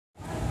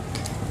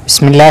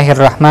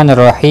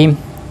बिस्मिल्लाहिर्रहमानिर्रहीम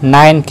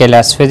 9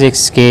 class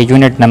physics के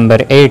unit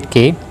number 8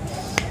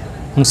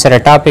 के सर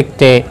टॉपिक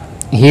थे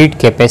हीट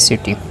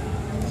कैपेसिटी।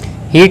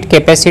 हीट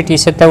कैपेसिटी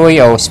से तो वही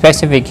और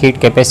स्पेसिफिक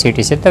हीट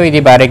कैपेसिटी से तो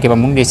ये बारे के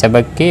मुंडी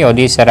सबक के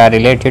और सरा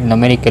related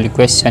numerical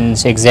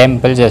questions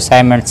examples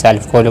assignment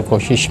solve को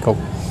कोशिश को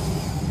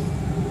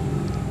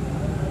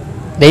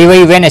दही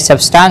वही when a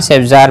substance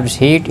absorbs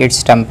heat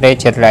its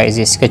temperature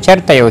rises के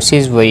चरता यो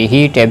चीज वही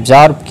हीट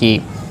एब्जॉर्ब की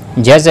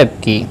जज़ब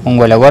की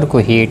उंगोलवर को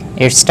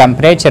हीट इट्स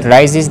टेम्परेचर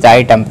राइजेस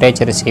दाई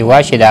टेम्परेचर से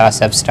वाशी दा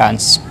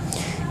सब्सटेंस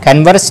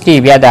कन्वर्सली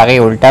बिया दागे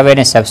उल्टा when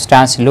a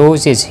substance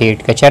loses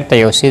heat के चरता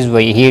यो चीज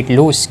वही हीट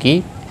लूज की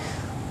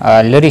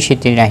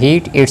लरिशितिना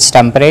हीट इट्स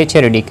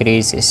टेम्परेचर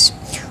डिक्रीजेस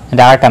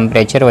दा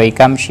टेम्परेचर वही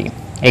come she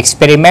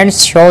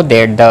experiments show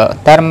that the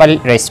thermal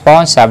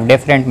response of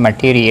different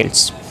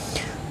materials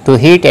to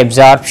heat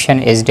absorption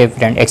is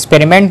different.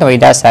 Experiment वही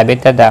दा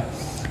साबित दा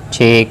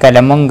चे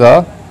कलमंग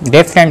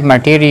different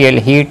material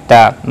heat ता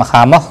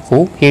मखामख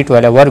को heat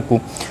वाला वर्कु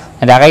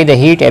दा गई द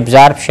heat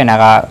absorption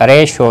अगा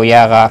ratio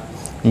या अगा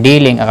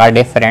dealing अगा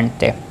different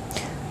थे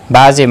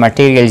बाज़े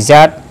material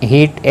ज़्यादा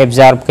heat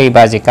absorb कई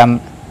बाज़े कम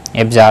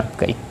absorb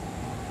कई.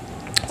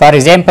 For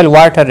example,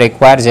 water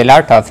requires a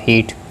lot of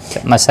heat.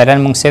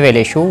 मसलन मुंग से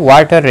वेले शू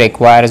water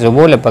requires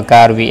बोल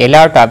पकार भी a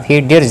lot of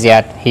heat देर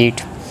ज़्यादा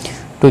heat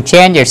to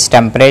change its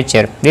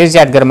temperature. देर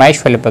ज़्यादा गर्माइश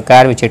वाले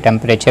प्रकार विचे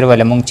टेम्परेचर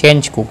वाले मुंग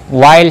चेंज को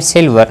while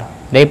silver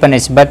दे पर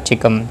निस्बत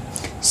चिकम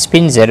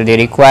स्पिंजर दे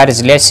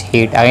requires less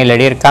heat आगे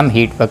लड़ेर कम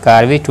heat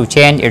प्रकार वि to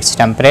change its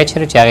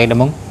temperature चाहे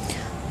लमुंग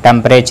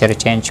टेम्परेचर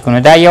चेंज को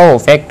नदा यो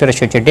फैक्टर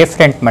शो चे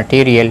different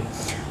material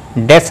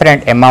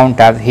different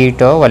amount of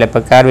heat वाले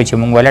प्रकार विचे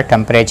मुंग वाला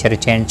टेम्परेचर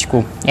चेंज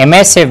को a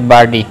massive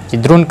body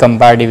जिद्रुन कम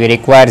body वि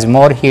requires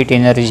more heat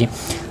energy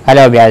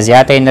अलावा ब्याह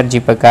ज़्यादा energy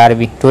प्रकार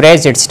वि to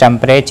raise its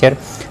temperature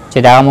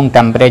चिदामुंग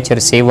टेम्परेचर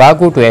से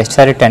वागू टू ए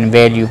सर्टेन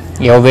वैल्यू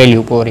यो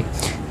वैल्यू पूरी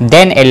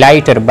देन ए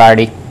लाइटर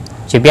बॉडी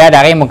चिबिया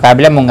आगे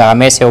मुकाबला मुंगा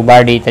में से वो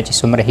बॉडी तची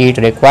सुमर हीट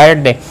रिक्वायर्ड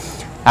दे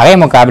आगे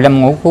मुकाबला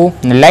मुंगू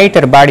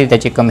लाइटर बॉडी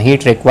तची कम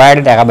हीट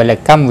रिक्वायर्ड आगे बल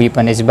कम वी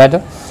पर निस्बत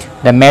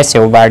द में से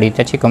वो बॉडी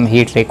तची कम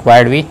heat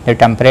required we the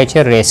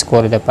temperature race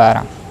core the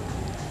पारा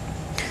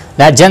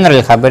द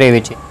जनरल खबर है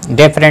विच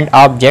डिफरेंट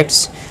ऑब्जेक्ट्स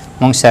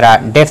मुंग सरा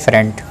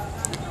डिफरेंट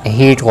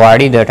हीट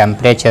वाड़ी द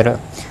टेम्परेचर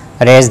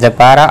रेस द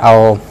पारा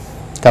और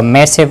कम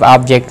मैसिव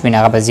ऑब्जेक्ट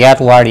विना अब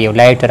ज़्यादा वाड़ी और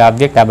लाइटर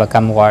ऑब्जेक्ट अब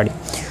कम वाड़ी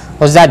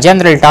उस दा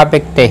जनरल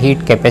टॉपिक ते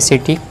हीट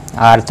कैपेसिटी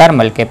और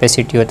थर्मल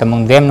कैपेसिटी हो तो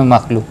मुंग देम नु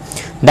मखलू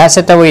दा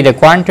सता वही the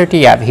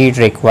quantity of heat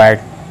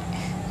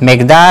required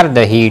मकदार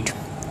द हीट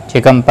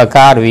चिकम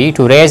पकार we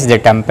to raise the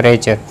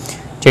temperature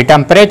चे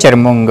टेम्परेचर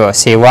मुंग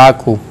सेवा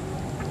को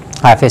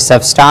of a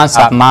substance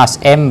of mass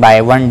m by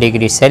 1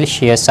 degree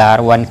Celsius or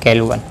 1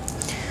 Kelvin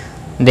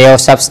दे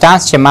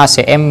सब्सटेंस चे मास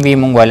m वी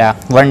मुंग वाला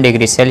 1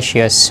 degree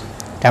Celsius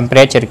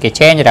टेम्परेचर के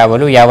चेंज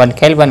रावलू या 1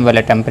 केल्विन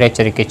वाला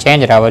टेम्परेचर के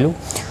चेंज रावलू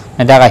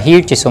दागा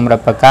हीट ची सुमरा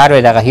प्रकार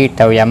वे दागा हीट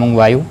तव यामुंग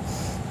वायु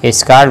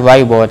इसका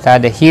वायु बोलता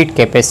the heat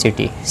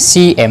capacity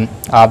cm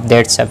of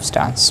that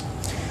substance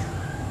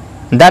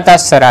दाता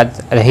सरा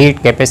हीट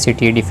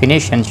कैपेसिटी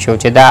डेफिनेशन शो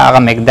चे दा आगा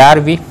मकदार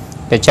भी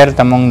द चर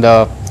तमुंग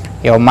द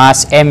यो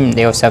मास m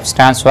दे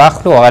सब्सटेंस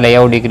वाखलू अगला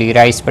यो डिग्री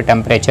राइस पर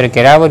टेम्परेचर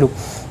के रावलू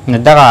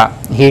दागा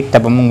हीट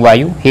तब मुंग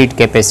वायु हीट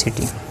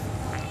कैपेसिटी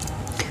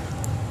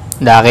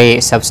दागे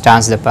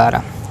सब्सटेंस द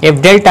पारा इफ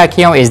डेल्टा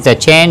क्यों is the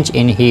change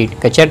in heat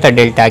कचरता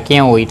डेल्टा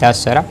क्यों हुई था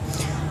सरा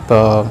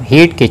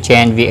हीट की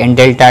चेंज भी and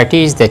delta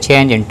T is the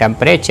change in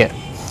temperature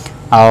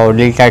और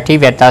डेल्टा टी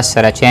व्यता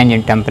सरा चेंज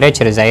इन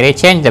टेम्परेचर जाहिर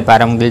चेंज द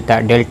पारा डेल्टा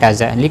डेल्टा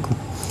जा लिखूं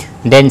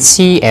then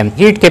C M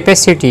heat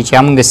capacity चे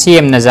अमंग सी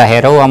एम न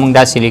जाहिर हो अमंग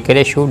दा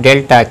सिलिकरे शू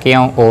डेल्टा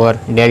क्यों और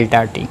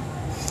डेल्टा टी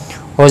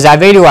और जा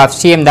वैल्यू ऑफ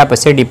सी एम दा पर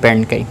से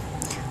डिपेंड कई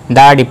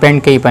दा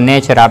डिपेंड कई पर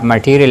nature of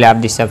material of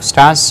the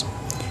substance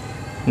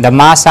the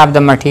mass of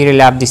the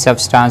material of the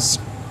substance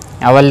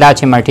अवल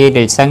दाचे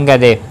मटेरियल संग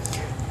दे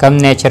कम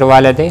नेचर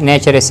वाला दे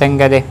नेचर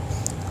संग दे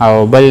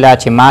और बल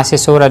दाचे मास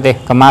सोरा दे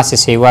कमा से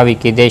सेवा भी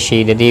की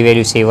देशी दी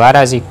वैल्यू सेवा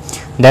राजी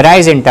द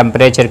राइज इन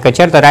टेम्परेचर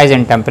कचर द राइज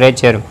इन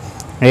टेम्परेचर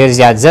रेर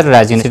ज्यादा जर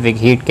राजी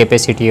स्पेसिफिक हीट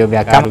कैपेसिटी हो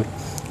ब्या कम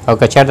और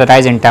कचर the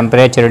rise in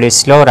temperature is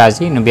slow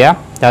राजी नु ब्या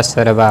 10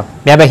 सरबा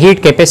ब्या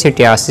हीट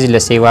कैपेसिटी आसिज ल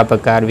सेवा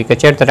प्रकार भी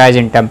कचर द राइज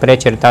इन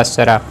टेम्परेचर 10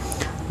 सरा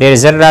देर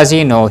जर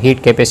राजी नो हीट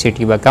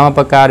कैपेसिटी बा कम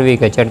प्रकार वी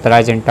कचर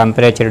rise in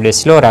temperature day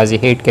slow राजी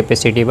हीट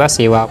कैपेसिटी बा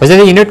सेवा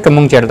वजह यूनिट का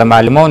मुंग चढ़ता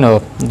मालूम know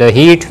the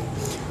heat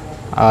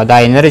the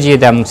energy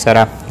the मुंग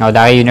सरा और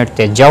द यूनिट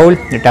ते जूल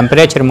द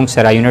टेम्परेचर मुंग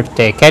सरा यूनिट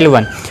ते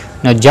केल्विन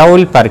नो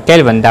जूल पर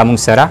केल्विन द मुंग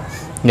सरा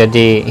द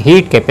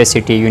हीट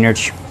कैपेसिटी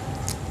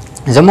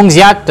यूनिट जमुंग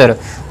ज्यादातर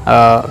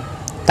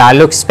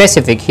ताल्लुक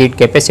स्पेसिफिक हीट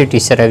कैपेसिटी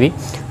सरवी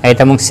आई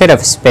तमुंग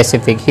सिर्फ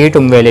स्पेसिफिक हीट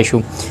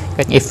वेलेशु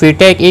if we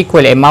take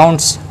equal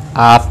amounts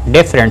of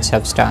different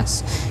substance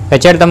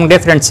कचर तम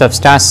different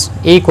substance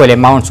equal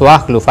amounts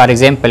वाखलू for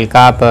example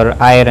copper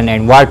iron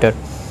and water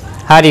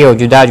हर यो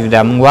जुदा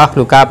जुदा मुंग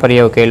वाखलू copper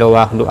यो किलो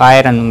वाखलू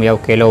iron यो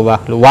किलो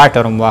वाखलू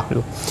water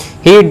वाखलू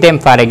heat them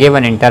for a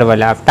given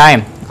interval of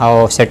time او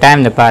څه ټایم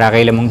دپاره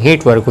هغې له مونږ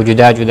هیټ ورکو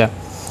جدا جدا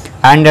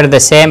انډر د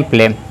سیم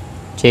فلیم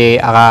چې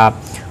هغه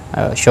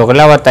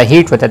شغله ورته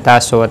هیټ ورته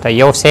تاسو ورته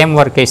یو سیم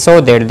ورکوئ سو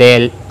دیټ دے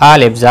آل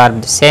ابزارب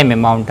د سیم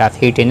اماؤنٹ آف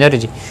هیټ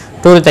انرجي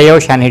ټولو ته یو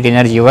شان هیټ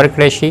انرجي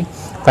ورکړی شي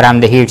from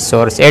the heat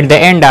source. At the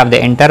end of the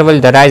interval,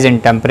 the rise in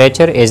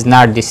temperature is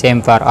not the same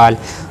for all.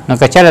 نو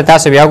که چېرته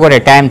تاسو بیا وګورئ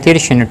ټایم تېر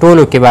شي نو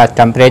ټولو کې به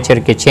ټمپریچر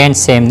کې چینج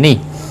سیم نه وي.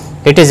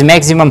 It is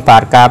maximum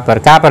for copper.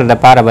 copper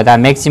دپاره به دا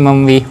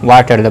میکسیمم وي،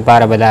 واټر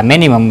دپاره به دا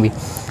مینیمم وي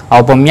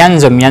او په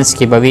منځ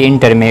کې به وي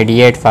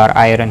انټرمیډیټ فار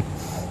آیرن.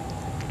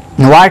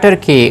 نو واټر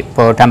کې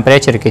په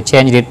ټمپریچر کې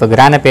چینج ډېر په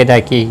ګرانه پیدا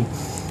کېږي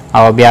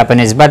او بیا په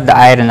نسبت د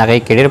آیرن هغې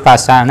کې ډېر په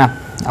اسانه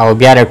او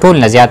بیا د ټول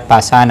نه زیات په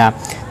اسانه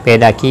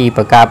پیدا کیږي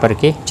په کاپر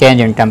کې چینج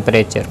ان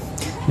ټمپریچر.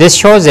 This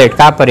shows that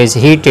copper is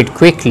heated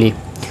quickly.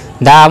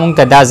 دا موږ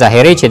ته دا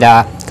ظاهروي چې دا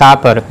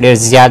کاپر ډېر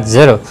زیات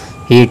زر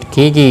هیټ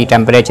کیږي،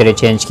 ټمپریچر یې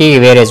چینج کیږي،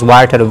 whereas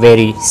water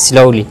very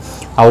slowly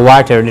او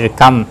water ډېر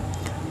کم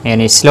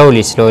یعنی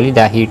slowly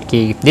دا هیټ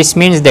کیږي. This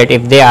means that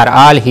if they are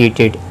all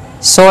heated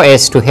so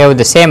as to have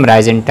the same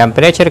rise in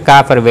temperature,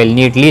 copper will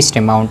need least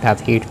amount of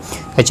heat.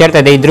 که چېرته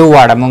دی درو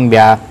واړه موږ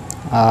بیا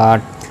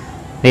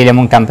دی له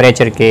موږ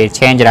ټمپریچر کې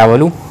چینج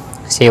راولو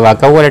سیوا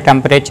کوله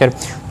ټمپریچر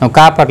نو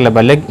کاپر له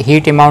به لږ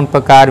هیټ اماؤنٹ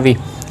پکار وي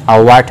او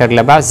واټر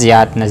له به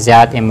زیات نه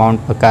زیات اماؤنٹ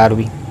پکار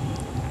وي.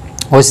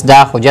 اوس دا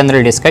خو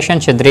جنرل ډسکشن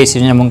چې درې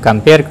سیزونه مونږ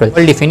کمپیر کړل.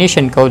 بل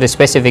ډیفینیشن کوو د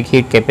سپیسیفیک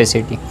هیټ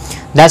کیپیسټي.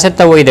 دا څه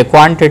ته وایي؟ د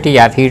کوانټیټي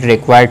اف هیټ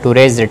ریکوایرډ ټو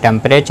ریز د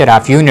ټمپریچر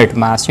اف یونټ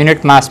ماس. یونټ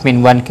ماس مین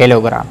 1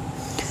 کیلوګرام.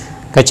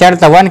 که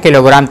چېرته 1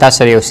 کیلوګرام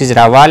تاسو یو څیز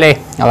راوالی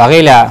او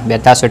هغې له بیا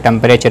تاسو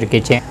ټمپریچر کې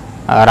چې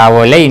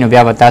راولئ نو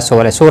بیا به تاسو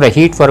ورله څومره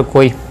هیټ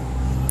ورکوئ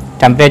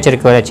ټمپریچر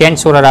کې ولا چینج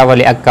سوره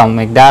راولي اکم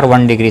مقدار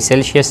 1 ډیګري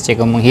سیلسیس چې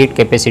کوم هیټ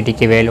کیپیسټي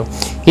کې ویلو.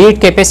 هیټ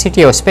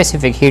کیپیسټي او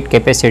سپیسیفیک هیټ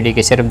کیپیسټي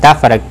کې صرف دا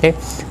فرق دی،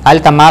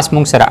 هلته ماس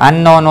موږ سره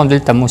اننون او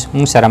دلته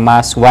موږ سره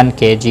ماس 1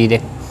 kg دی.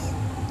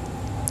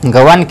 که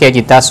 1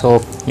 kg تاسو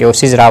یو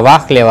څیز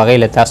راواخلئ او هغې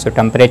له تاسو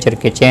ټمپریچر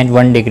کې چینج 1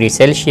 ډیګري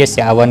سیلسیس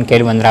یا 1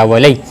 کیلوین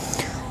راولئ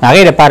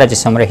هغې لپاره چې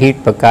څومره هیټ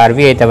پکار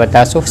وي ته به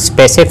تاسو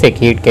سپیسیفیک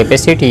هیټ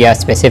کیپیسټي یا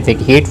سپیسیفیک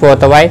هیټ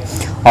ورته وایي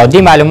او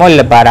دې معلومولو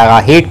لپاره هغه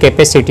هیټ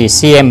کیپیسټي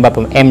سی ایم به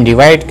په ایم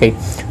ډیوایډ کوي.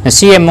 نو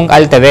سی ایم موږ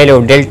هلته ویلو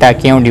ډلټا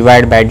کیو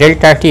ډیوایډ بای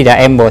ډلټا ټي، دا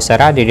ایم به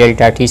سره د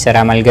ډلټا ټي سره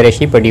ملګری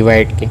شي په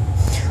ډیوایډ کې.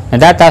 نو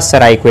دا تاسو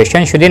سره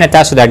ایکویشن شو، دې نه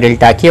تاسو دا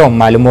ډلټا کیو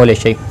معلومولی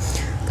شئ.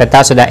 که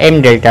تاسو دا ایم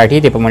ډلټا ټي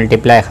دی په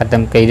ملټیپلای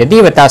ختم کوي د دې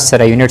به تاسو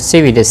سره یونټ څه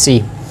وي د سی.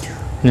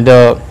 نو د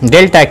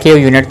ډلټا کیو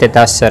یونټ ته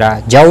تاسو سره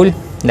جول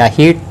دا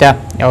هیټ ته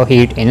او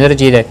هیټ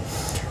انرجي ده.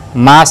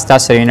 ماس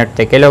تاسو یونټ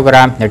ته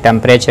کیلوګرام، د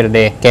ټمپریچر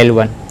دی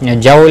کیلوین،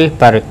 جول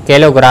پر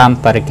کیلوګرام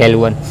پر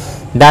کیلوین.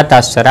 دا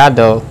تاسو سره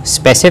د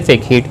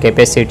سپیسیفیک هیټ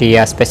کیپیسټي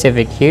یا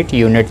سپیسیفیک هیټ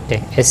یونټ دی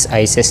ایس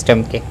آی سسٹم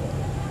کې.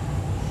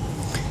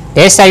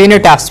 SI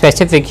unit of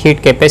specific heat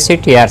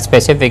capacity or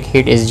specific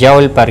heat is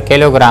joule per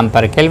kilogram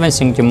per Kelvin.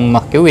 څنګه چې موږ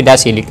مخکې وویل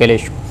داسې لیکلی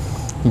شو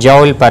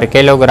joule per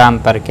kilogram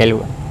per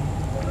Kelvin.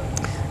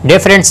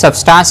 Different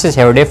substances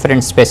have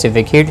different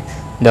specific heat.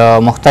 د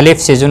مختلف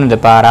څیزونو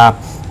دپاره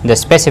the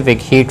specific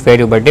heat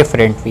value but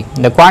different وي.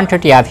 The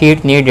quantity of heat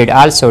needed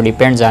also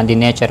depends on the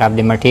nature of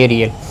the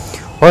material.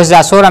 اوس دا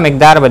څومره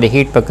مقدار به د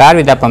هیټ پکار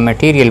وي دا په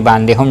مټیریل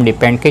باندې هم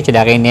ډیپینډ کوي چې د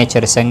هغې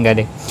نیچر څنګه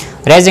دی.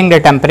 ریزنګ د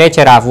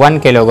ټمپریچر آف 1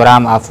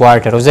 کیلوګرام آف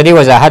واټر. اوس د دې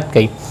وضاحت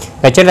کوي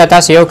که چېرته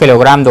تاسو 1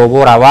 کیلوګرام د اوبو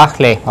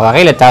راواخلئ او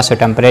هغې له تاسو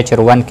ټمپریچر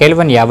 1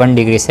 کیلوین یا 1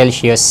 ډیګري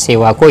سیلسیس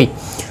سیوا کوئ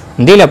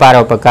دې لپاره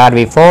پکار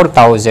وي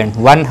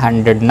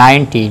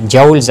 4190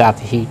 joules of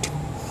heat.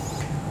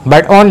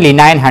 But only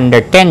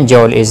 910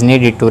 joule is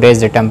needed to raise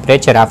the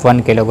temperature of 1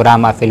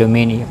 kilogram of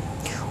aluminium.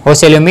 اوس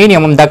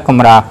aluminium هم دک کوم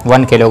را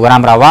 1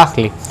 کیلوګرام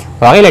راواخلي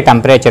او هغې له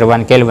ټمپریچر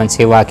 1 کیلوین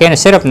سیوا کوي نو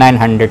صرف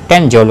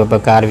 910 جول به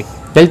پکار وي.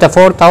 دلته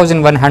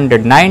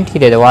 4190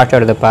 دی د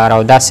واټر دپاره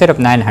او دا صرف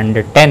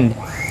 910 دی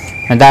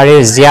نو دا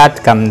ډېر زیات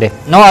کم دی.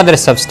 No other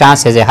substance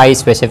has a high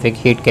specific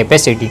heat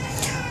capacity.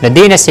 د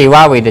دې نه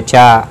سیوا وایي د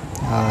چا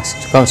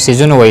کوم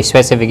څیزونو وایي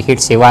سپیسیفیک هیټ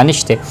سیوا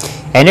نشته.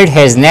 and it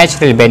has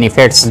natural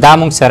benefits. دا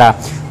موږ سره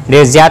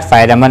ډېر زیات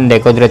فایده مند دی،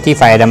 قدرتي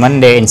فایده مند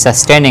دی in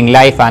sustaining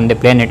life on the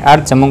planet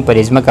earth. زموږ پر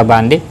ځمکه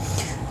باندې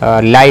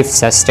لایف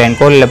سسټین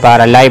کولو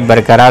لپاره، لایف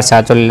برقرار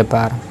ساتلو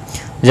لپاره،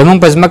 زموږ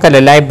په ځمکه د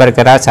لایف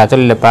برقرار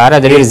ساتلو لپاره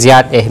ډېر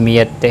زیات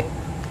اهمیت دی.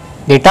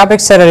 The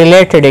topics are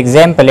related.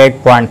 Example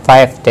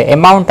 8.5 the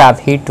amount of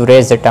heat to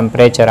raise the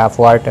temperature of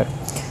water.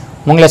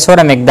 موږ له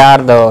څومره مقدار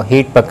د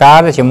هیټ پکار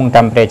دی چې موږ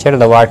ټمپریچر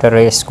د واټر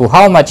ریز کو.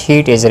 how much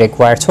heat is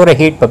required. څومره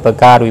هیټ په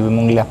پکار وي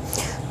موږ له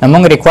نو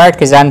موږ ریکوایرډ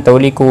کې ځان ته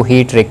ولیکو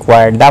هیټ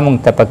ریکوایرډ دا موږ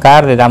ته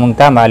پکار دی دا موږ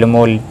ته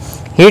معلومول.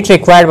 هیټ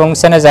ریکوایرډ به موږ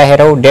څه نه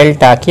ظاهرو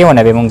ډلټا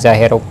کیونه به موږ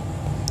ظاهرو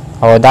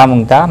او دا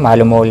موږ ته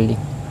معلومول دي.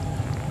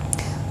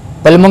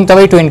 بل موږ ته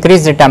وایي to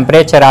increase the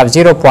temperature of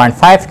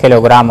 0.5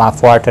 kilogram of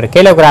water.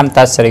 کیلوګرام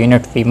تاسو سره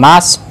یونټ وي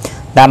ماس.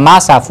 دا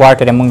ماس of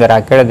water موږ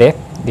راکړی دی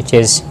which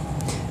is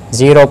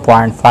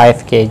 0.5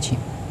 kg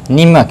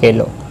نیمه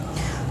کیلو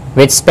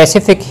with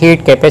specific heat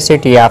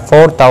capacity of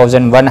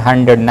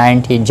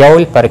 4190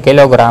 joule per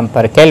kilogram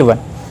per Kelvin.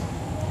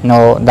 نو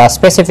دا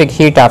سپیسیفیک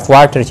هیټ اف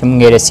واټر چې موږ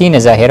یې د سی نه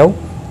ظاهرو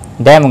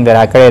دا موږ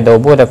راکړی د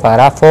اوبو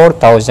دپاره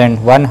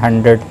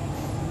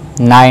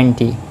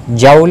 4190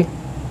 جول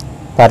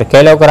پر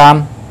کیلوګرام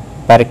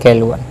پر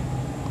کیلوین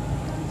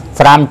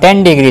from 10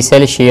 degree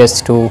Celsius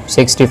to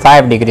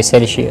 65 degree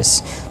Celsius.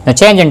 نو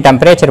change in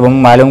temperature به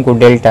موږ معلوم کو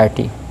ډیلټا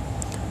ټي.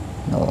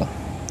 نو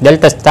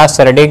دلته تاسو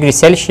سره ډیګري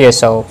سیلسیس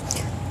او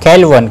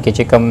کیلوین کې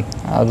چې کوم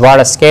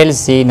دواړه سکیلز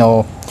دي نو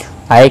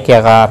هغې کې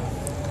هغه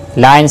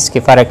لاینز کې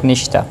فرق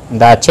نشته.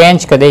 دا چینج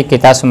که دی کې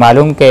تاسو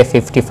معلوم کې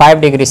 55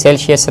 ډیګري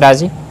سیلسیس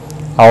راځي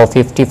او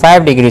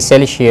 55 ډیګري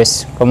سیلسیس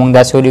که موږ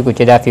داسې ولیکو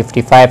چې دا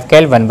 55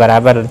 کیلوین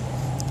برابر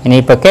یعنی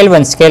په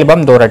کیلوین سکیل به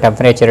هم دوره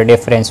ټمپریچر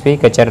ډیفرنس وي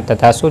که چېرته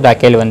تاسو دا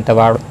کیلوین ته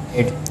واړو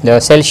د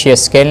سیلسیس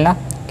سکیل نه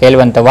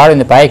کیلوین ته واړو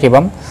نو په هغې کې به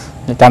هم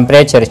د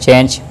ټمپریچر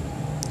چینج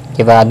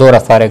کې به دوره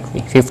فرق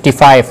وي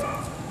 55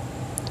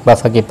 به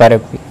پکې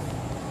فرق وي.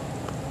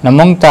 نو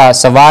موږ ته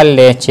سوال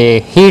دی چې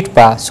هیټ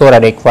به څومره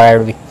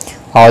ریکوایرډ وي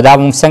او دا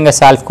موږ څنګه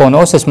سالف کوو. نو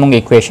اوس موږ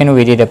اکویشن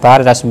وي دې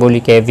دپاره داسې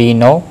بولي کې وي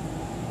نو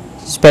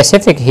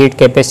specific heat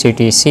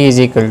capacity C is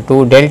equal to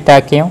delta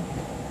Q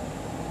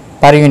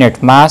per unit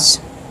mass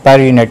per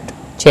unit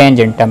change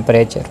in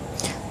temperature.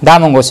 دا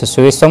موږ اوس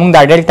سویستو موږ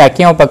دا ډیلټا Q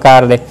په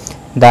کار دی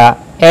دا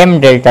m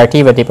ډیلټا ټي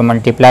به په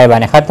ملټیپلای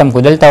باندې ختم کو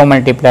دلته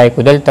ملټیپلای کو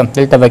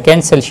دلته به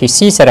کینسل شي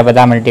سی سره به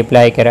دا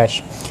ملټیپلای کې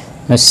راشي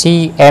نو سی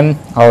m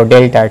او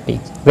ډیلټا ټي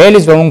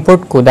ویلیوز به موږ پټ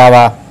کو دا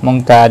به موږ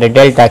ته د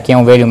ډیلټا Q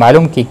ویلیو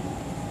معلوم کی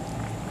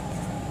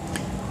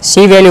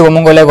سی ویلیو به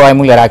موږ لګوای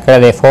موږ راکړی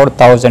دی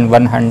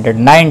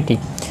 4190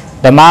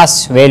 د ماس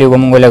ویلیو به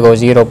موږ لګو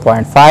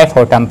 0.5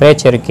 او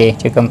ټمپریچر کې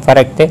چې کوم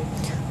فرق دی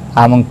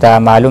موږ ته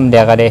معلوم دی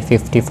هغه دی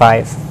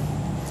 55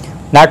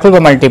 دا ټول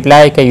به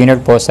ملټیپلای کې یونټ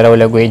په سره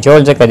ولګوي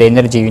جول ځکه د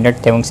انرژي یونټ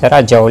ته موږ سره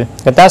جول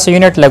که تاسو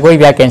یونټ لګوي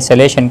بیا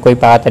کینسلیشن کوئی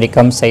په هغه طریقه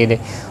هم صحیح دی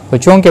خو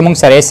چونکې موږ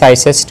سره ایس آی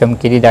سیسټم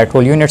کې دي دا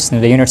ټول یونټس نو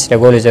د یونټس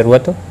لګولو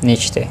ضرورت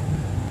نشته.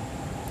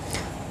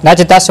 دا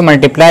چې تاسو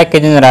ملټیپلای کې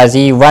دین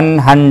راځي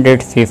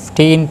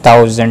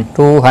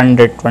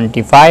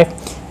 115225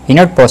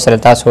 یونټ په سره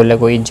تاسو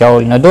لګوي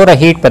جول نو دوره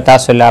هیټ په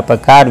تاسو لا په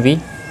کار وي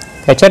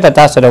که چېرته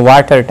تاسو د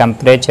واټر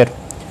ټمپریچر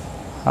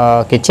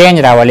کې چینج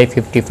راولي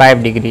 55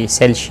 ډیګري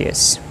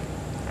سیلسیس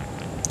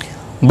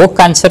book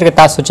answer के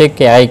तासु चेक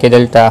के आई के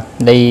दलता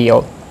दई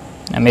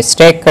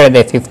मिस्टेक कर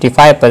दे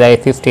 55 पर दई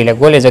 50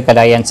 लगोले जका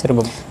दई आंसर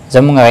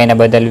जमुंग आई न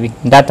बदलवी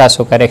दा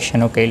तासु करेक्शन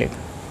ओके ले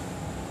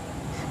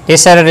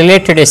this are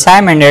related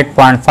assignment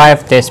 8.5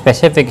 the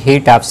specific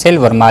heat of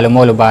silver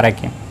मालूमोल बारह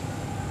के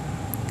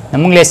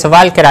नमुंग ले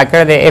सवाल करा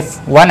कर they if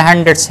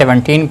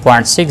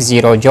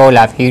 117.60 joule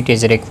of heat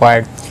is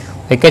required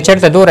एक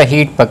चरता दूर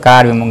हीट पर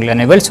कार भी मुंगले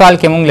ने बल सवाल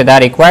के मुंगले दा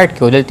रिक्वायर्ड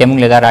के उदल ते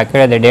मुंगले दा राकर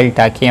दे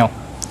डेल्टा क्यों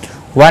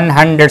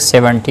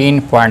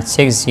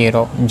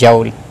 117.60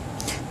 joule.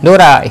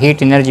 Dora heat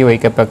energy वही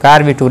के प्रकार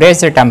भी to raise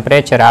the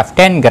temperature of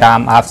 10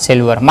 gram of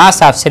silver. Mass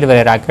of silver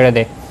राकर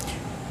दे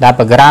दा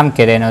पर ग्राम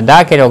के देनो दा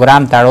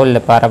किलोग्राम ताड़ोल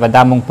लपारा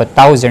बदा मुंग पर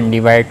 1000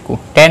 डिवाइड को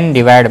 10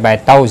 डिवाइड by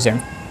 1000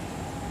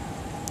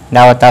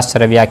 दा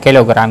वतासर बिया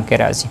किलोग्राम के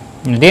राजी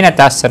दिन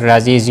तासर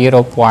राजी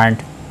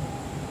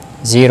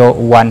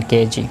 0.01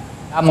 kg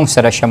दा मुंग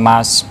सरश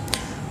मास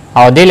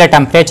او دله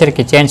ټمپریچر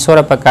کې چینج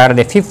سوره په کار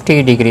دی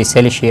 50 ډیګري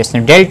سیلسیس نو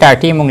ډیلټا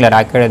ټي موږ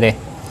لرا کړی دی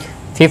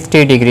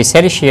 50 ډیګري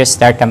سیلسیس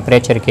دا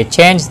ټمپریچر کې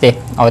چینج دی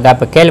او دا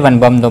په کیلوین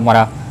بم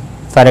دومره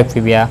فرق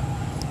وي بیا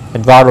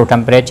دواړو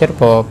ټمپریچر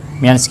په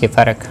مینس کې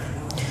فرق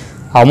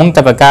او موږ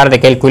ته په کار دی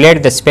کیلکولیټ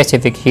د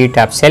سپیسیفیک هیټ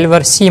اف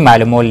سیلور سی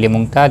معلومول دی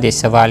موږ ته د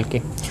سوال کې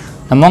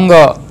نو موږ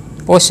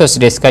اوس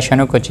ډسکشن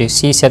وکړو چې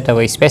سی څه ته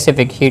وایي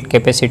سپیسیفیک هیټ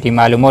کیپاسټي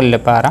معلومول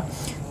لپاره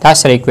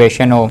تاسو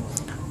اکویشن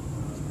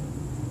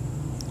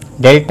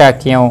डेल्टा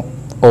क्यों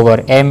ओवर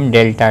m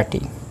डेल्टा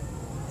टी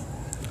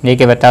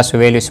लेके बता सो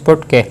वैल्यू स्पुट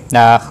के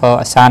दा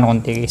आसान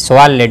होती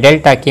सवाल ले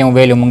डेल्टा क्यों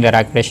वैल्यू मुंग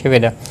लरा करे शे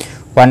वेदा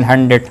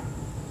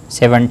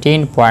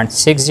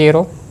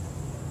 117.60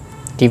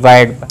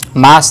 डिवाइड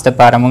मास द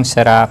पारा मुंग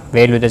सरा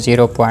value the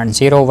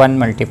 0.01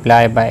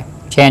 multiply by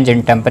change in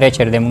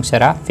temperature दे मुंग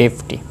सरा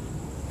 50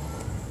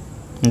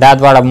 दा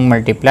द्वारा मुंग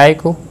मल्टीप्लाई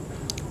को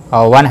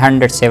और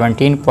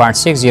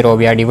 117.60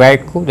 बिया डिवाइड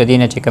को द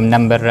दिन चिकम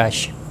नंबर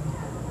राशि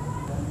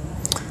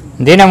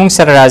दिन मुंग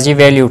सर राजी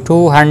वैल्यू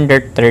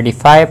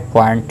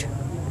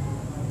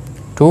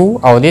 235.2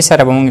 और दिस सर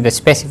मुंग द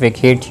स्पेसिफिक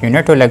हीट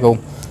यूनिट लगो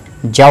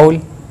जूल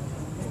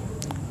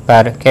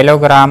पर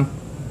किलोग्राम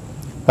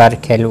पर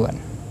केल्विन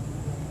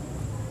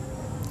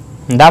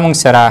दा मुंग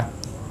sir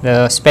the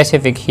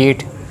specific heat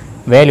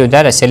value the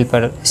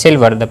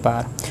silver the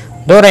पार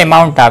दोर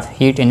अमाउंट ऑफ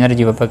हीट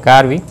एनर्जी व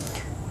प्रकार भी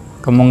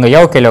मुंग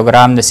यो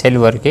किलोग्राम द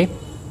सिल्वर के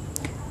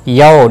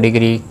यो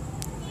डिग्री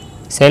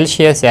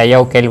सेल्सियस या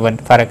यो केल्विन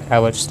फर्क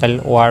रावस्तल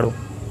वाड़ू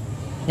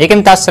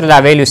लेकिन तासर दा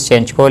वैल्यूज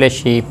चेंज कोले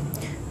she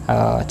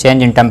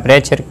change in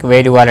temperature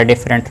value वाला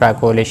डिफरेंट रा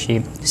कोले शी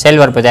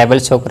सिल्वर पर जाबल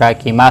सोक रा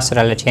की मास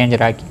रा चेंज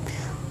रा की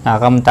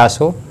नागम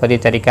तासो पदी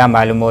तरीका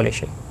मालूम होले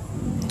she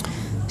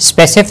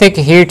specific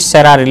heats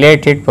are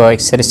related पर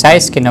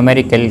एक्सरसाइज के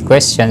न्यूमेरिकल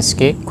क्वेश्चंस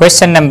के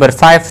question number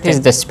 5 is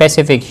the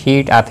specific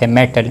heat of a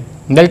metal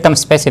دلته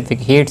specific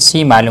heat C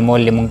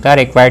معلومول موږ دا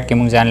required کې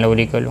موږ ځان له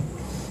ولیکلو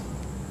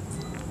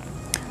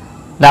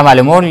دا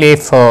معلومول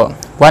if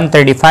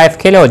 135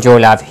 کیلو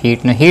جول of heat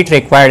نو heat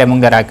required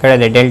موږ راکړه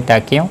د ډیلټا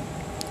کیو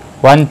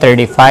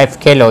 135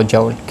 کیلو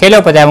جول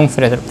کیلو په دا موږ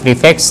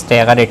prefix دی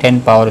هغه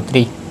 10 power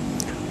 3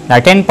 دا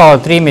 10 power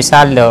 3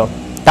 مثال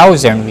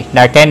 1000 وي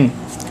دا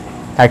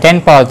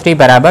 10 power 3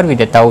 برابر وي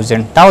د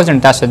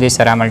 1000 تاسو دې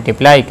سره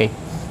ملټیپلای کړئ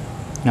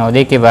نو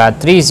دې کې به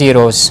 3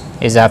 zeros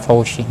اضافه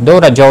وشي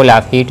دوره جول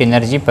of heat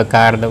انرژي په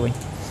کار ده وي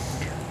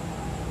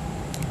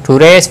to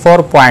raise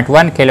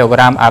 4.1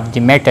 kilogram of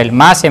the metal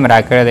mass هم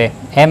راکړه دی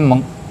m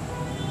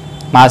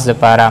mass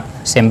لپاره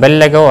سمبل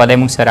لګو او د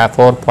موږ سره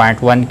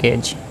 4.1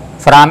 kg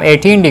from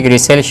 18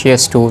 degree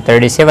Celsius to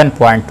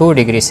 37.2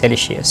 degree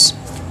Celsius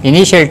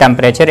initial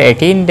temperature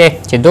 18 دی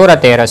چې دوره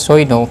ته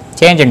رسوي نو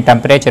change in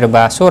temperature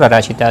به سوره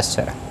راشي تاسو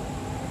سره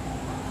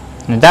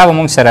نو دا به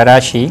موږ سره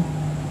راشي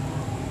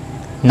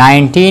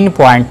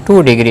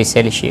 19.2 degree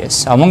Celsius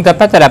او موږ ته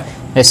پته ده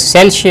د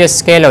سیلسیس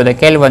سکیل او د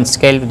کیلوین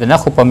سکیل د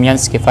نښو په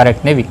منځ کې فرق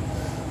نه وي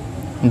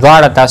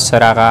دواړه تاسو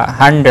سره هغه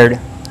 100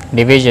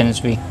 ډیویژنز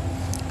وي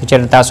که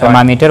چېرته تاسو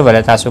ترمامیټر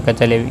ولا تاسو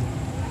کتلی وي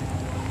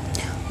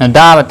نو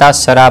دا به تاسو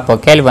سره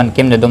په کیلوین کې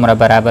هم د دومره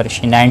برابر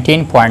شي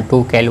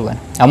 19.2 کیلوین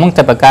او موږ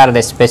ته پکار د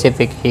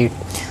سپیسیفیک هیټ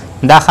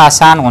دا ښه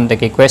آسان غونډه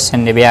کې کوېسچن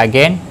دی بیا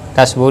اګین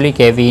تاسو بولي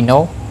کې وی نو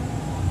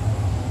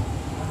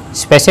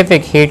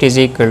specific heat is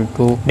equal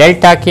to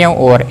delta Q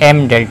over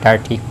m delta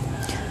T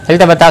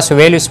دلته به تاسو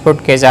ویلیوز پوټ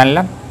کې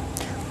ځانله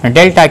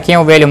ډیلټا Q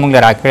ویلیو موږ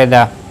راکړې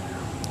ده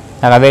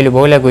هغه ویلیو به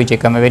ولګوئ چې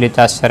کومه ویلیو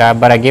تاسو سره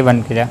بره ګیون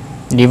کې ده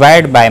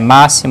ډیوایډ بای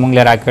ماس موږ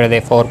راکړی دی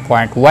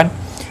 4.1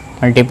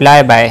 ملټیپلای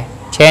بای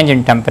چینج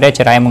ان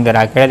ټمپریچر موږ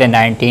راکړی دی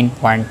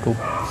 19.2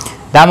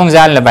 دا موږ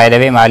ځان له باید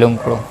معلوم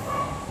کړو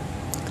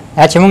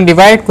دا چې موږ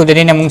ډیوایډ کړو د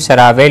دې نه موږ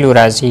سره ویلیو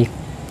راځي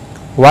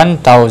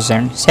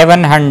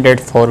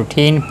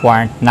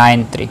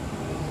 1714.93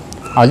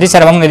 او دې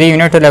سره موږ د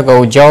یونټ لګو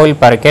جول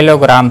پر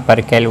کیلوګرام پر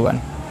کیلوین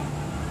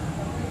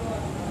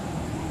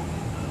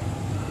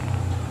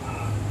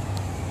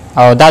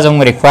او دا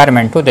زموږ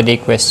ریکوایرمنټ د دې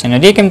کوېسچن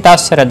دې کې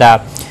تاسو سره د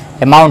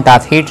اماونټ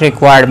اف هیټ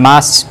ریکوایرډ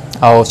ماس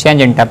او چینج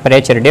ان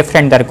ټمپریچر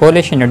ډیفرنٹ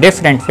درکولی شي نو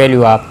ډیفرنٹ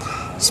ویلیو اف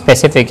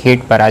سپیسیفیک هیټ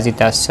پر راځي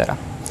تاسو سره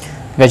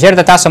که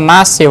چېرته تاسو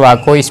ماس سیوا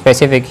کوئی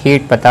سپیسیفیک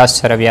هیټ په تاسو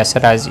سره بیا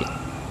سره راځي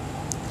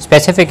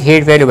سپیسیفیک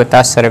هیټ ویلیو به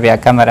تاسو سره بیا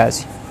کمه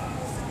راځي